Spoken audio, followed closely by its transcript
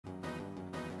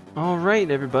Alright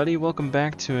everybody, welcome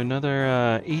back to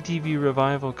another ADV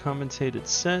Revival commentated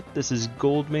set. This is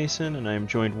Gold Mason, and I am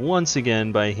joined once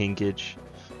again by Hinkage.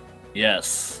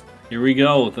 Yes, here we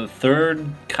go, the third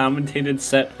commentated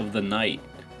set of the night.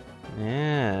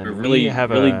 Yeah, We're really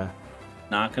a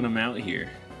knocking them out here.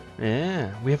 Yeah,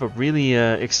 we have a really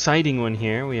exciting one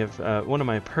here. We have one of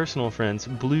my personal friends,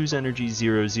 Blues Energy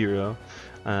 00,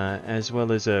 as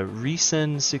well as a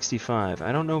Resen65.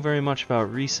 I don't know very much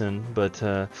about Resen, but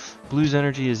Blues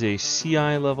Energy is a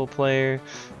CI level player,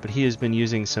 but he has been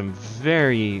using some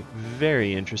very,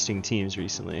 very interesting teams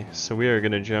recently. So we are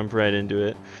going to jump right into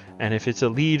it. And if it's a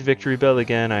lead victory bell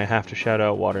again, I have to shout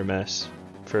out Water Mess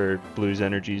for Blues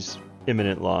Energy's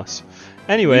imminent loss.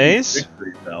 Anyways,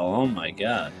 Victory bell, oh my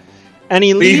god. And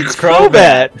he leads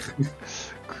Crobat.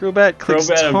 Crobat clicks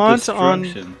taunt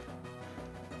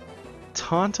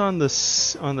on the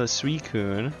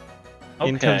Suicune. Okay.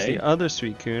 In comes the other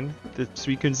Suicune. The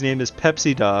Suicune's name is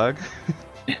Pepsi Dog.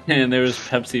 And there was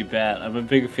Pepsi Bat. I'm a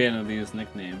big fan of these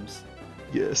nicknames.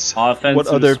 Yes. Offensive what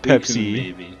other Suicune, Pepsi?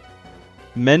 Maybe.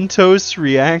 Mentos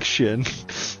Reaction.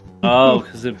 Oh,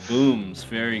 because it booms.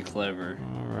 Very clever.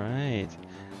 All right.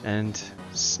 And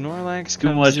Snorlax Too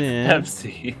comes much in.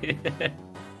 Pepsi.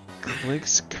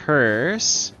 Clicks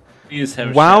Curse.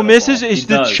 Wow, misses. Is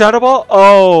the Shadow Ball?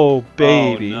 Oh,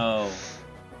 baby. Oh,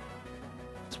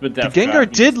 no. The Gengar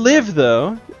did live,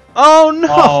 though. Oh, no.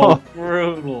 Oh,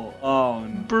 brutal. Oh,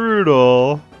 no.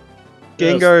 Brutal.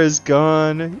 Gengar is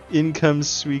gone. In comes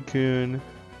Suicune.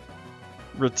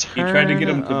 Return. He tried to get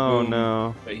him to boom,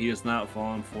 no. But he has not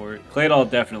fallen for it.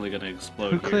 Claydol definitely going to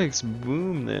explode. Who here. clicks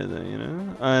boom there, though, you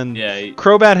know? And yeah,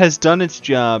 Crobat has done its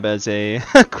job as a...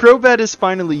 Crobat is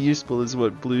finally useful, is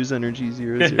what Blues Energy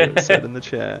 00 said in the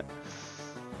chat.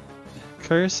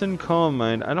 Curse and Calm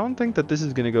Mind. I don't think that this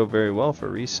is going to go very well for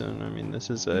Resen. I mean, this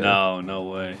is a... No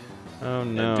way. Oh,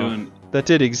 no. That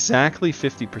did exactly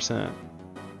 50%.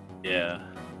 Yeah.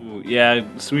 Ooh, yeah,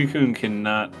 Suicune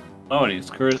cannot... Oh, and he's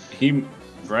cursed. He...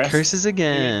 Rest? Curses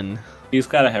again. He's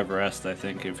got to have rest, I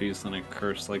think, if he's gonna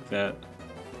curse like that.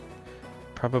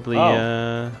 Probably,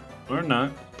 or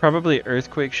not. Probably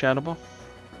Earthquake Shadow Ball.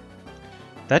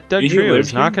 That Dugtrio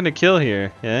is not gonna kill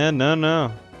here. Yeah,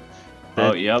 no.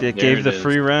 It gave the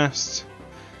free rest.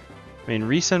 I mean,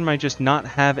 Resen might just not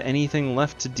have anything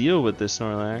left to deal with this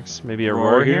Snorlax. Maybe a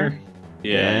Roar here?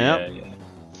 Yeah.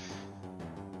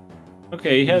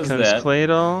 Okay, he has that.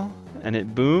 Claydol. And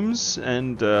it booms,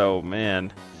 and oh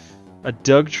man, a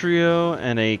Dugtrio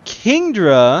and a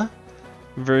Kingdra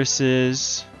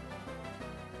versus.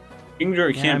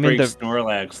 Kingdra can't break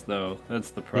Snorlax though. That's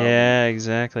the problem. Yeah,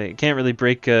 exactly. It can't really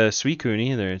break Suicune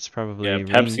either. It's probably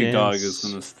Pepsi Dog is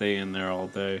gonna stay in there all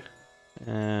day.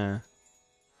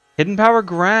 Hidden Power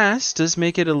Grass does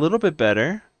make it a little bit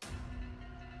better.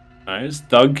 Nice.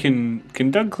 Doug can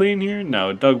Doug clean here?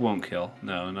 No, Doug won't kill.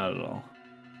 No, not at all.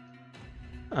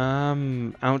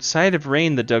 Outside of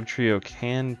rain, the Dugtrio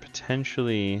can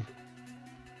potentially.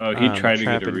 Oh, he tried to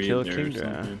get a read kill there or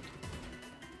something.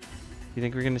 You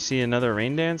think we're gonna see another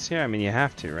rain dance here? I mean, you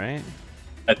have to, right?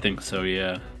 I think so,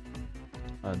 yeah.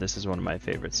 This is one of my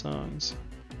favorite songs.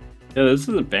 Yeah, this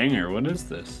is a banger. What is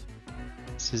this?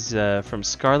 This is from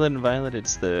Scarlet and Violet.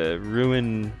 It's the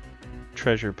Ruin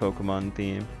Treasure Pokemon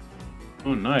theme.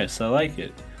 Oh, nice. I like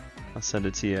it. I'll send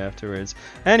it to you afterwards.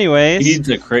 Anyways, he needs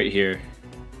a crit here.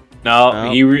 No,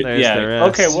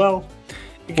 Okay, well,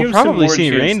 we'll probably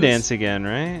see Rain Dance again,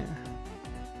 right?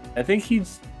 I think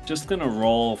he's just gonna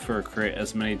roll for a crit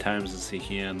as many times as he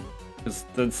can, because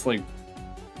that's like.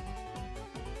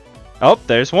 Oh,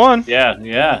 there's one. Yeah.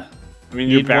 I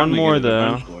mean, you need one more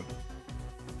though.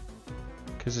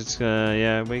 Because it's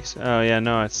it wakes. Oh yeah,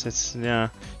 no, it's yeah.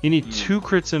 You need 2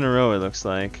 crits in a row. It looks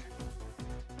like.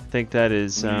 I think that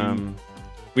is.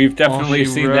 We've definitely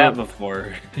seen that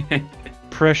before.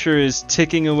 Pressure is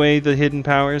ticking away the hidden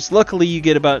powers. Luckily, you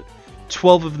get about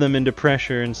 12 of them into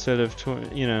pressure instead of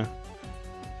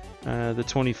the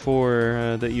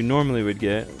 24 that you normally would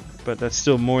get. But that's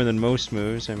still more than most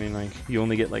moves. I mean, like you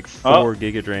only get like 4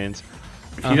 Giga Drains.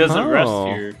 If he doesn't rest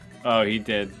here. Oh, he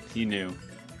did. He knew.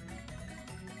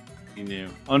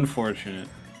 Unfortunate.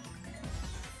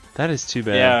 That is too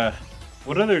bad. Yeah.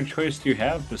 What other choice do you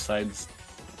have besides?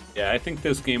 Yeah, I think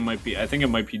this game might be. I think it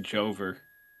might be Jover.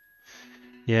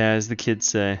 Yeah, as the kids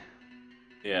say.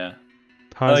 Yeah.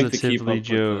 Positively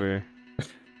Jover.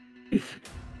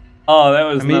 Oh, that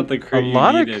was not the crit a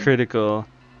lot of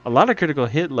critical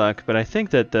hit luck, but I think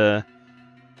that the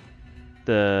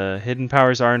hidden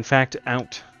powers are in fact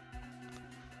out.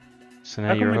 So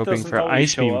now you're hoping for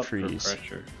Ice Beam Freeze.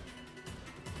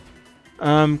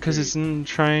 Because it's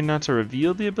trying not to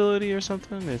reveal the ability or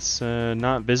something. It's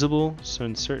not visible, so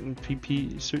in certain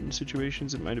certain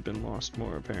situations, it might have been lost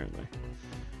more apparently.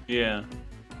 Yeah,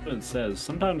 that's what it says.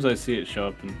 Sometimes I see it show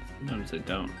up, and sometimes I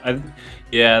don't.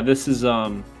 Yeah, this is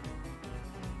At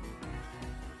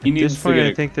this point,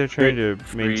 I think they're trying to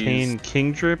maintain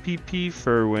Kingdra PP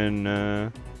for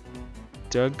when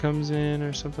Doug comes in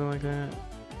or something like that.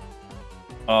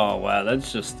 Oh wow,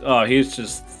 that's just. Oh, he's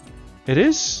just. It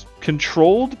is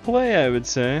controlled play, I would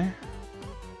say.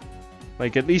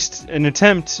 Like, at least an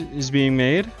attempt is being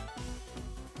made.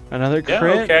 Another crit?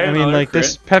 Yeah, okay, I mean, like, crit.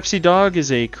 this Pepsi Dog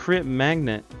is a crit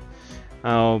magnet.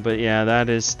 Oh, but yeah, that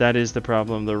is the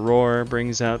problem. The roar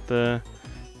brings out the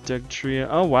Doug Trio.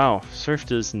 Oh, wow. Surf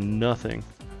does nothing.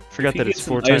 Forgot that it's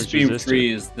 4 times resistant. Ice Beam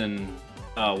freeze, then...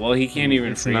 Oh, well, he can't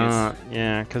even freeze. Not.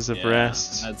 Yeah, because of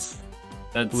rests.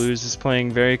 That's... Blues is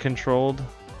playing very controlled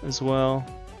as well.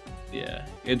 Yeah,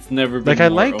 it's never been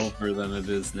over than it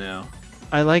is now.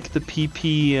 I like the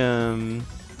PP.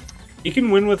 He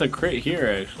can win with a crit here,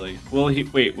 actually. Will he?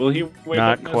 Wait, will he?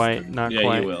 Not quite. Not quite.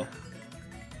 Yeah, he will.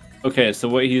 Okay, so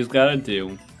what he's got to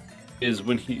do is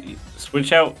when he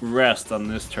switch out rest on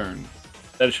this turn.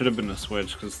 That should have been a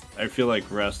switch because I feel like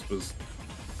rest was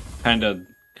kind of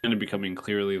becoming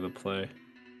clearly the play.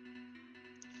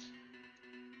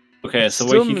 Okay, so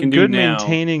what he can do now... Good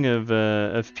maintaining of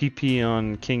PP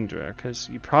on Kingdra, because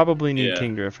you probably need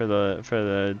Kingdra for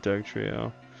the Doug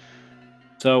Trio.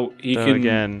 So he can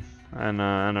again, I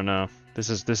don't know.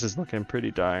 This is looking pretty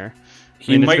dire.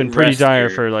 I mean, it's been pretty dire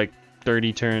for like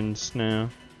 30 turns now.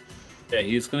 Yeah,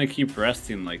 he's gonna keep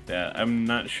resting like that. I'm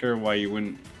not sure why you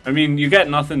wouldn't. I mean, you got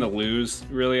nothing to lose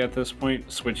really at this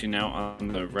point. Switching out on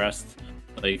the rest,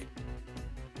 like.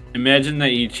 Imagine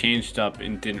that he changed up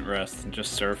and didn't rest and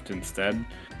just surfed instead.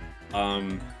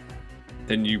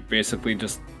 Then you basically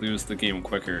just lose the game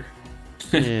quicker.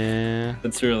 Yeah.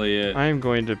 That's really it. I'm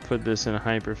going to put this in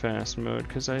hyper fast mode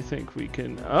because I think we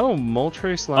can... Oh,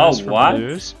 Moltres lasts for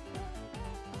Blues.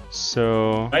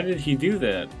 So... Why did he do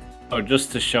that? Oh,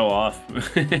 just to show off.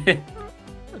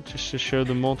 Just to show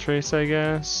the Moltres, I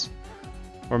guess?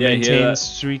 Or maintain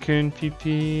Suicune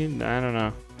PP? I don't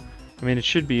know. I mean, it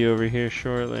should be over here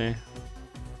shortly.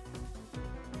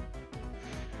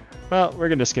 Well, we're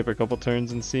gonna skip a couple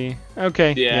turns and see.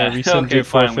 Okay, we send do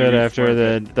forfeit after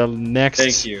the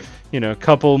next,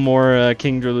 couple more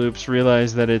Kingdra loops.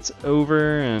 Realize that it's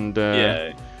over and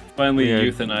finally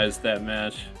euthanized that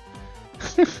match.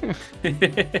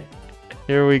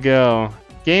 Here we go.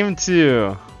 Game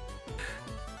 2.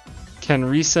 Can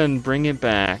Risen bring it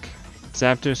back?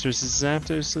 Zapdos versus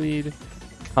Zapdos lead.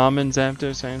 Common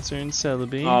Zapdos answering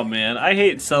Celebi. Oh man, I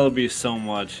hate Celebi so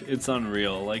much. It's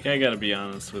unreal. Like, I gotta be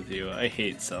honest with you. I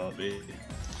hate Celebi.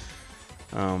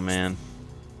 Oh man.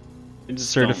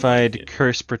 Certified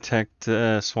Curse Protect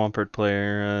Swampert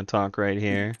player talk right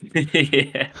here.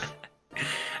 Yeah.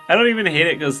 I don't even hate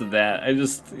it because of that. I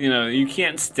just, you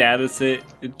can't status it.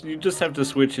 You just have to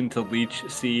switch into Leech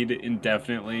Seed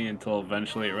indefinitely until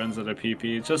eventually it runs out of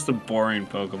PP. It's just a boring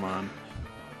Pokemon.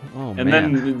 Oh, and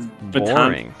man. then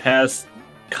Baton Pass,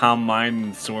 Calm Mind,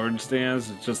 and Sword Stance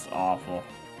is just awful.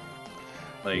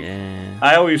 Like,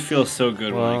 I always feel so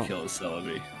good when I kill a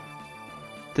Celebi.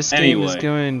 This game is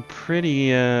going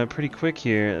pretty quick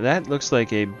here. That looks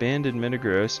like a banded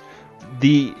Metagross.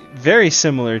 The very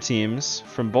similar teams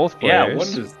from both players. Yeah, what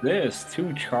is this? 2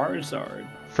 Charizard.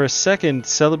 For a second,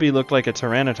 Celebi looked like a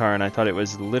Tyranitar, and I thought it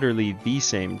was literally the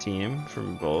same team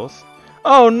from both.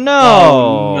 Oh no!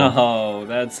 Oh no,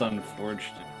 that's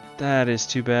unfortunate. That is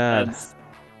too bad. That's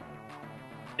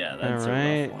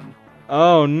a rough one.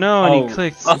 Oh no, and he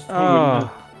clicked. No.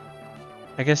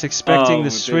 I guess expecting the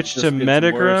switch to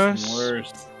Metagross.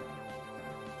 Worse.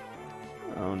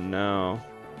 Oh no.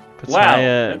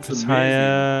 Pataya,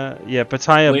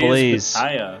 Pataya Blaze.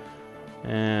 Pataya.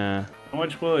 Yeah. How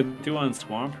much will it do on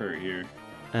Swampert here?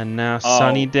 And now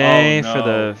Sunny Day for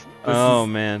the...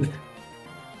 man.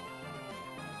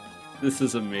 This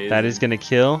is amazing. That is going to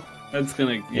kill? That's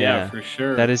going to... Yeah, for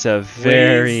sure. That is a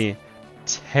very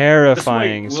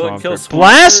terrifying Swampert. Swampert.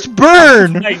 Blast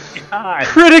Burn! Oh my god!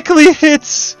 Critically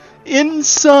hits in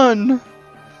Sun!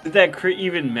 Did that crit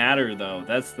even matter, though?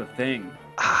 That's the thing.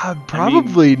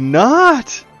 Probably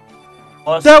not!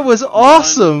 Plus that was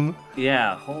awesome!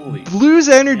 Yeah, holy... Blues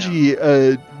Energy,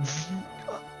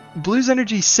 Blues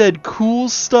Energy said cool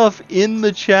stuff in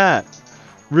the chat.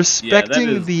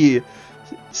 Respecting the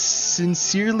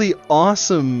sincerely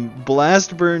awesome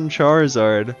Blast Burn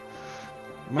Charizard.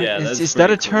 Is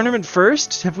that a tournament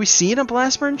first? Have we seen a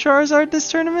Blast Burn Charizard this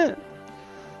tournament?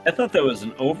 I thought that was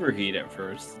an overheat at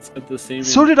first. It's got the same.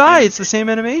 So did I. It's the same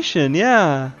animation.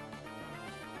 Yeah.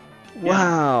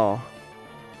 Wow.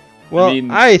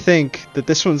 Well, I think that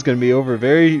this one's going to be over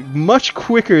very much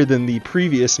quicker than the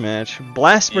previous match.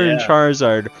 Blastburn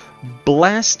Charizard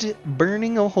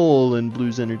burning a hole in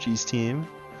Blues Energy's team.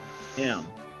 Yeah.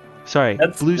 Sorry,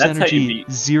 Blues Energy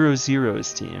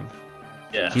 0-0's team.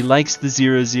 Yeah. He likes the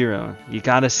 0-0. You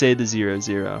gotta say the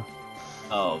 0-0.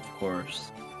 Oh, of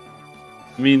course.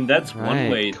 I mean, that's one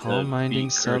way to Calm-minding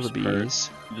Celebies.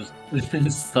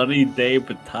 Just Sunny Day,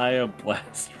 Bataya,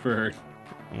 Blastburn.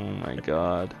 Oh my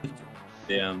god.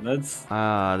 Damn, that's...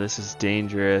 this is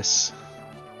dangerous.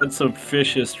 That's some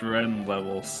Fishest Ren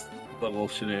level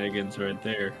shenanigans right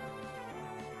there.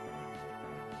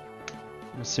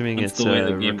 I'm assuming it's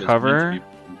a recover.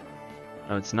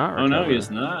 Oh, it's not recover. Oh no, he's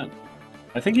not.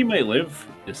 I think he might live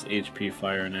this HP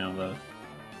fire now, though.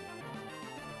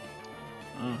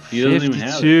 Oh, he doesn't even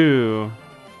have it.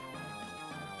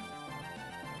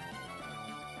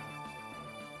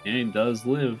 Yeah, he does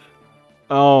live.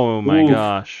 Oh my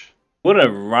gosh. What a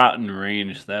rotten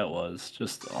range that was.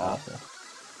 Just awful.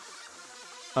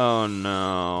 Oh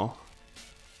no.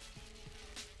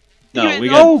 No, we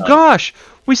got... Oh gosh!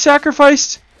 We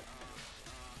sacrificed...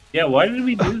 Yeah, why did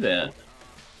we do that?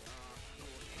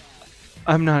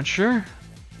 I'm not sure.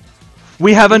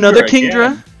 We have another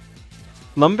Kingdra.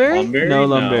 Lumberry? Lumberry? No,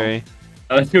 Lumberry.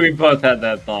 No. We both had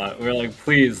that thought. We were like,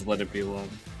 please let it be Lum.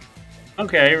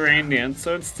 Okay, Rain Dance,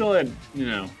 so it's still at, you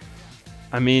know...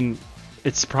 I mean,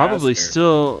 it's probably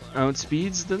still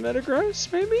outspeeds the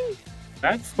Metagross, maybe?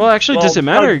 Well, actually, does it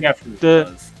matter?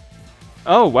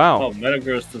 Oh, wow. Oh,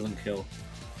 Metagross doesn't kill.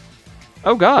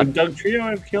 Oh, God. Would Doug Trio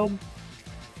have killed?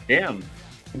 Damn.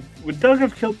 Would Doug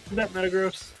have killed that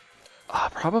Metagross?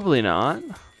 Probably not.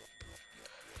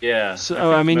 Yeah.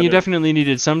 So, I mean, you definitely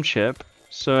needed some chip.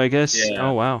 So, I guess... Yeah.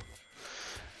 Oh, wow.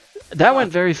 That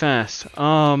went very fast.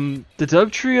 The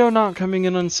Doug Trio not coming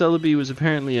in on Celebi was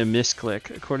apparently a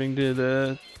misclick, according to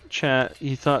the chat.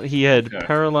 He thought he had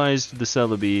paralyzed the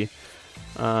Celebi,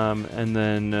 and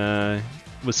then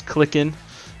was clicking.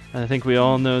 I think we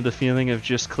all know the feeling of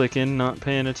just clicking, not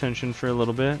paying attention for a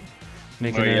little bit.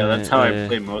 That's how I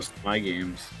play most of my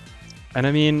games. And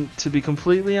I mean, to be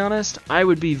completely honest, I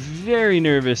would be very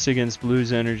nervous against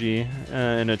Blues Energy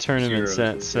in a tournament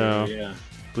set. So. Yeah.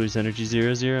 Blues Energy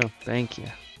 0-0. Thank you.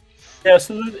 Yeah,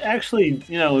 so actually,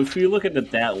 you know, if you look at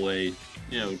it that way,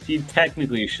 you know, he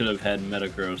technically should have had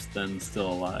Metagross then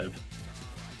still alive.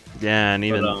 Yeah, and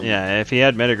even if he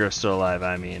had Metagross still alive,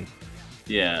 I mean.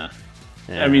 Yeah.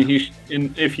 I mean,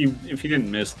 if he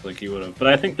didn't miss click, he would have. But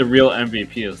I think the real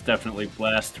MVP is definitely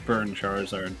Blastburn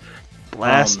Charizard.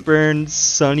 Blastburn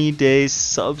Sunny Day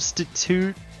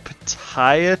substitute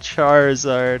Pataya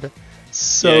Charizard.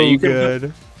 So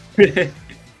good.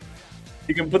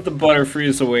 You can put the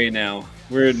Butterfreeze away now.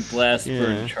 We're in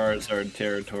Blastburn Charizard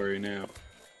territory now.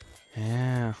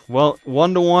 Yeah. Well,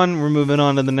 1-1. We're moving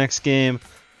on to the next game.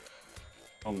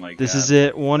 Oh my god. This is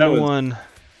it. 1-1.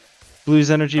 Blues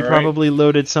Energy probably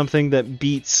loaded something that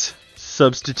beats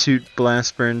substitute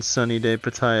Blastburn Sunny Day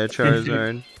Pataya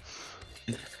Charizard.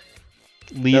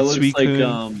 Lead that looks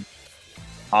Suicune. Like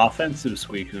offensive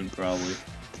Suicune probably.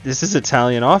 This is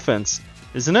Italian offense,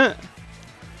 isn't it?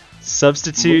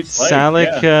 Substitute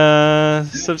Salic,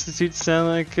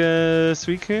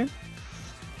 Suicune?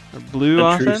 Or blue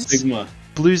offense? Sigma.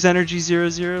 Blues Energy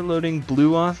 0-0 loading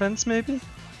blue offense, maybe?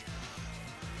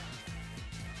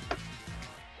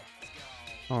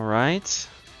 Alright.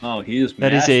 Oh, he is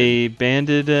That is a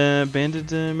banded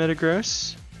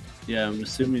Metagross? Yeah, I'm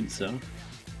assuming so.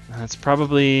 That's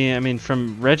probably, I mean,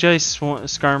 from Regice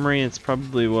Skarmory, it's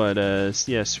probably what,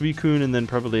 Suicune, and then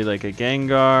probably like a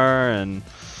Gengar, and...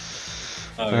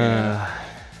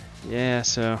 yeah,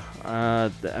 so, I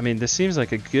mean, this seems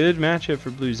like a good matchup for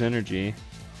Blues Energy.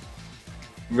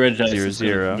 Regice is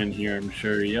gonna come in here, I'm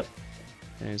sure, yep.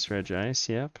 There's Regice,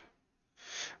 yep.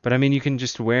 But, I mean, you can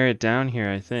just wear it down here,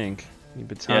 I think. You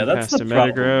baton past a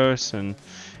Metagross, and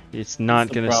it's not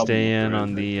going to stay in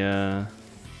on the,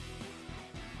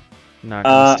 not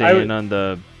going to stay in on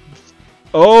the...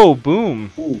 Oh,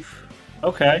 boom! Oof.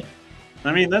 Okay.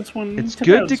 I mean, that's one... It's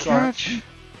good to catch...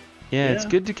 Yeah, it's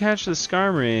good to catch the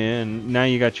Skarmory, and now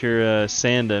you got your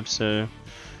Sand up, so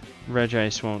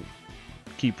Regice won't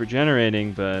keep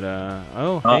regenerating, but,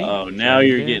 Uh-oh, now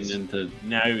you're getting into...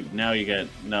 Now you got...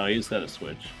 No, he's got to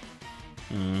switch.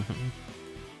 Mm-hmm.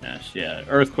 Gosh, yeah.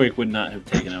 Earthquake would not have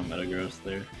taken out Metagross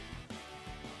there.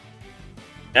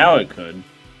 Now it could.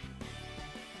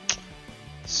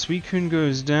 Suicune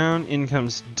goes down, in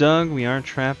comes Doug, we are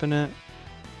trapping it.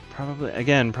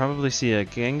 Probably see a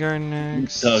Gengar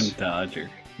next. Doug Dodger.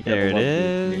 There it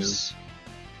is.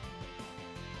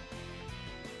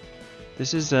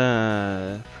 This is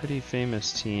a pretty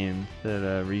famous team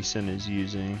that Recent is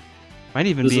using. Might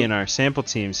even be in our sample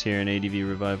teams here in ADV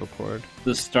Revival Cord.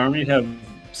 Does Starmie have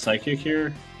Psychic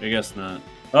here? I guess not.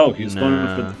 Oh, he's going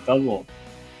for the double.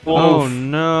 Oh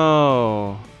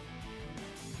no!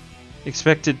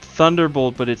 Expected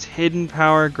Thunderbolt, but it's Hidden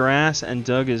Power, Grass, and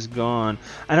Doug is gone.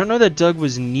 I don't know that Doug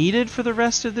was needed for the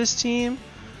rest of this team.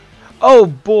 Oh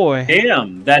boy!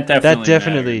 Damn, that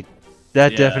definitely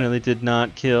definitely did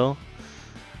not kill.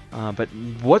 But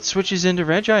what switches into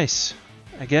Regice?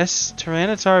 I guess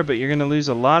Tyranitar, but you're gonna lose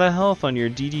a lot of health on your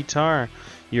DD Tar,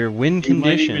 your win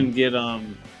condition. You might even get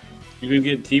you could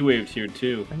get T-Waved here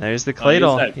too. And there's the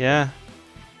Claydol, yeah.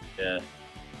 Yeah.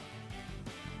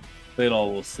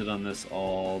 Claydol will sit on this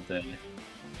all day.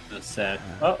 In a sack.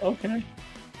 Oh, okay.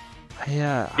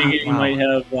 Yeah. You might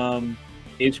have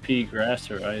HP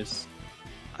Grass or Ice.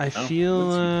 I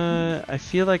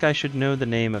feel like I should know the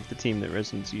name of the team that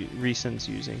Recent's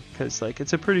using, because like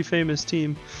it's a pretty famous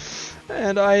team,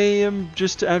 and I am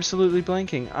just absolutely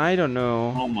blanking. I don't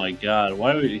know. Oh my god!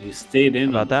 Why would he stayed in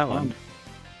about that one?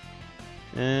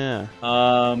 Yeah.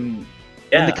 Yeah. In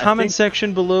the comment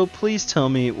section below, please tell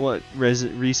me what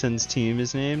Recent's team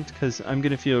is named, because I'm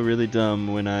gonna feel really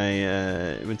dumb when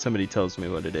when somebody tells me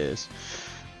what it is,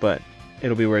 but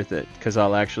it'll be worth it because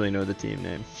I'll actually know the team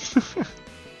name.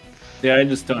 Yeah, I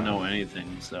just don't know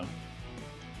anything, so.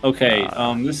 Okay,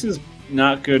 this is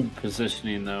not good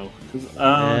positioning, though.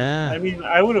 Yeah. I mean,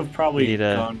 I would have probably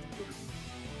gone for...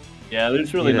 Yeah,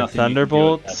 there's really nothing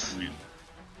Thunderbolt. You can do at that point.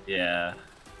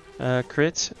 Yeah.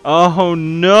 Crit? Oh,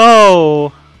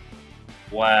 no!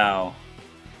 Wow.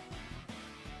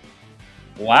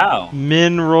 Wow.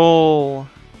 Min roll.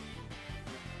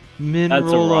 That's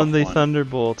Roll on the one.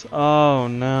 Thunderbolt. Oh,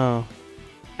 no.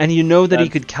 And you know that he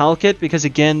could calc it because,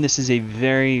 again, this is a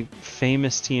very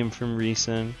famous team from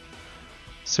Recent.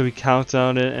 So he calced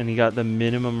out it and he got the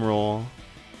minimum roll.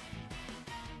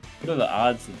 What are the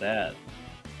odds of that?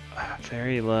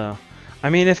 Very low. I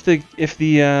mean, if the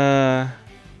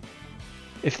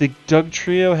Doug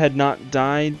Trio had not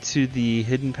died to the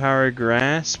Hidden Power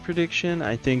Grass prediction,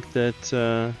 I think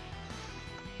that,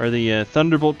 or the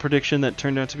Thunderbolt prediction that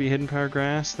turned out to be Hidden Power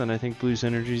Grass, then I think Blues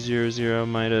Energy 00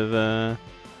 might have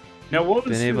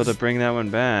been able to bring that one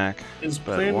back. His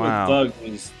plan with Doug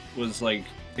was like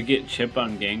to get Chip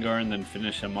on Gengar and then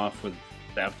finish him off with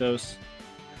Zapdos.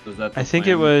 Was that the I think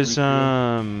it was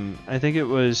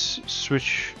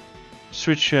switch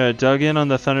Doug in on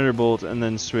the Thunderbolt and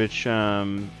then switch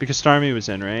because Starmie was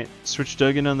in, right? Switch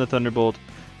Doug in on the Thunderbolt,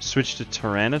 switch to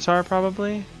Tyranitar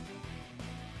probably.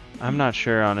 I'm not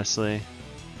sure, honestly.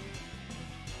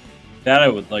 That I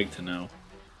would like to know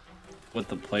what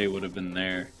the play would have been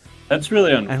there. That's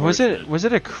really unfortunate. And was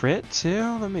it a crit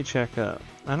too? Let me check up.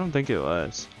 I don't think it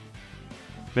was.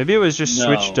 Maybe it was just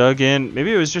switch Doug in.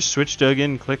 Maybe it was just switch Doug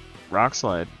in, click Rock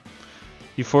Slide.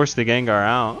 You forced the Gengar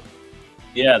out.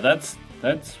 Yeah, that's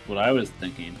what I was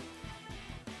thinking.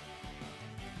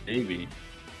 Maybe.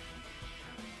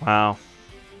 Wow.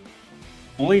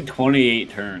 Only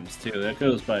 28 turns too. That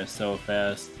goes by so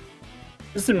fast.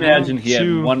 Just imagine he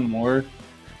had one more.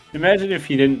 Imagine if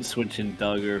he didn't switch in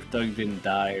Doug, or if Doug didn't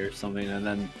die or something, and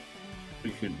then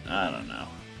we could... I don't know.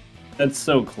 That's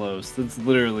so close. That's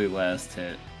literally last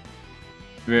hit.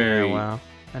 Very... Yeah, wow.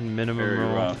 And minimum very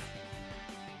roll. rough.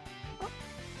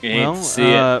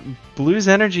 Blues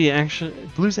Energy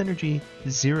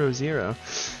 00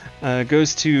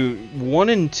 goes to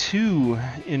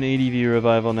 1-2 in ADV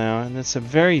Revival now, and that's a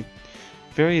very,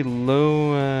 very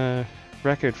low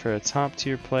record for a top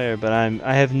tier player. But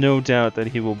I have no doubt that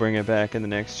he will bring it back in the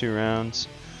next 2 rounds.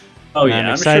 Oh yeah,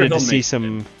 I'm excited to see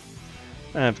some.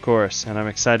 Of course, and I'm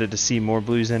excited to see more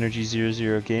Blues Energy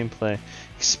 00 gameplay,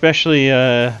 especially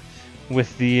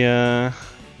with the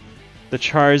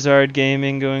Charizard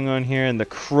gaming going on here, and the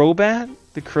Crobat.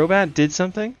 The Crobat did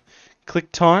something.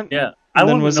 Click taunt. Yeah.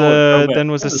 Then was a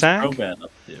sack. Crobat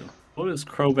up to? What does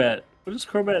Crobat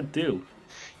do?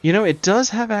 You know, it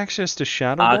does have access to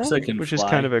Shadow Ball, which is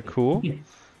kind of a cool.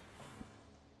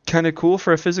 Kind of cool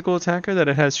for a physical attacker that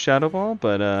it has Shadow Ball,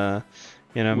 but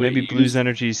you know, maybe Blues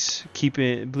Energy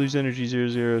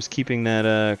 00 is keeping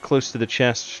that close to the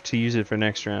chest to use it for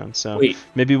next round. So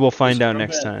maybe we'll find out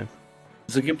next time.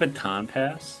 Does it get Baton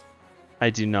Pass? I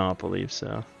do not believe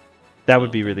so. That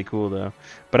would be really cool though.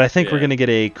 But I think we're gonna get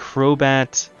a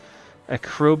Crobat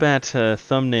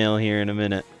thumbnail here in a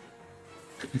minute.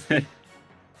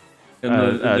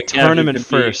 the tournament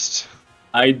first.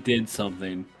 I did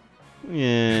something.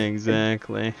 Yeah,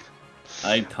 exactly.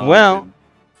 Well,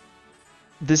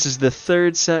 this is the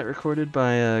 3rd set recorded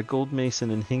by Gold Mason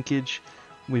and Hinkage.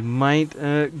 we might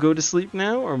go to sleep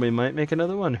now, or we might make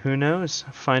another one. Who knows?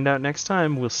 Find out next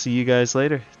time. We'll see you guys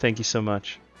later. Thank you so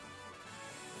much.